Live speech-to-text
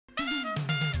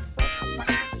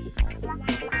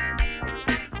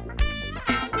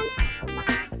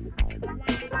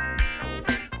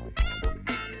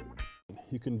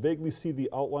can vaguely see the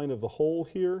outline of the hole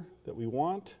here that we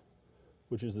want,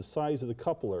 which is the size of the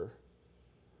coupler.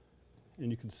 And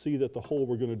you can see that the hole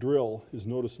we're going to drill is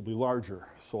noticeably larger,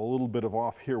 so a little bit of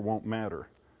off here won't matter.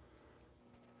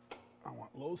 I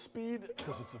want low speed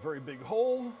because it's a very big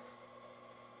hole.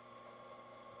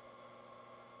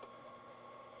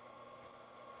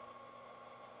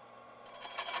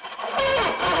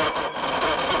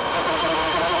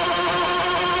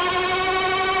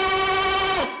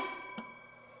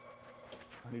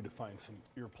 I need to find some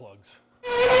earplugs.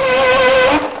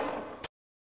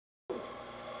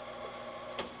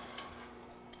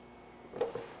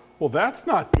 Well, that's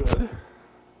not good.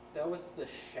 That was the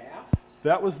shaft?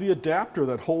 That was the adapter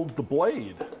that holds the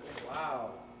blade.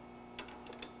 Wow.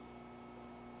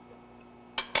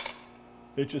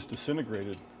 It just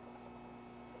disintegrated.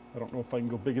 I don't know if I can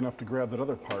go big enough to grab that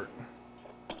other part.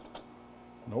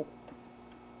 Nope.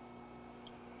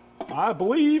 I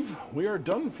believe we are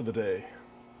done for the day.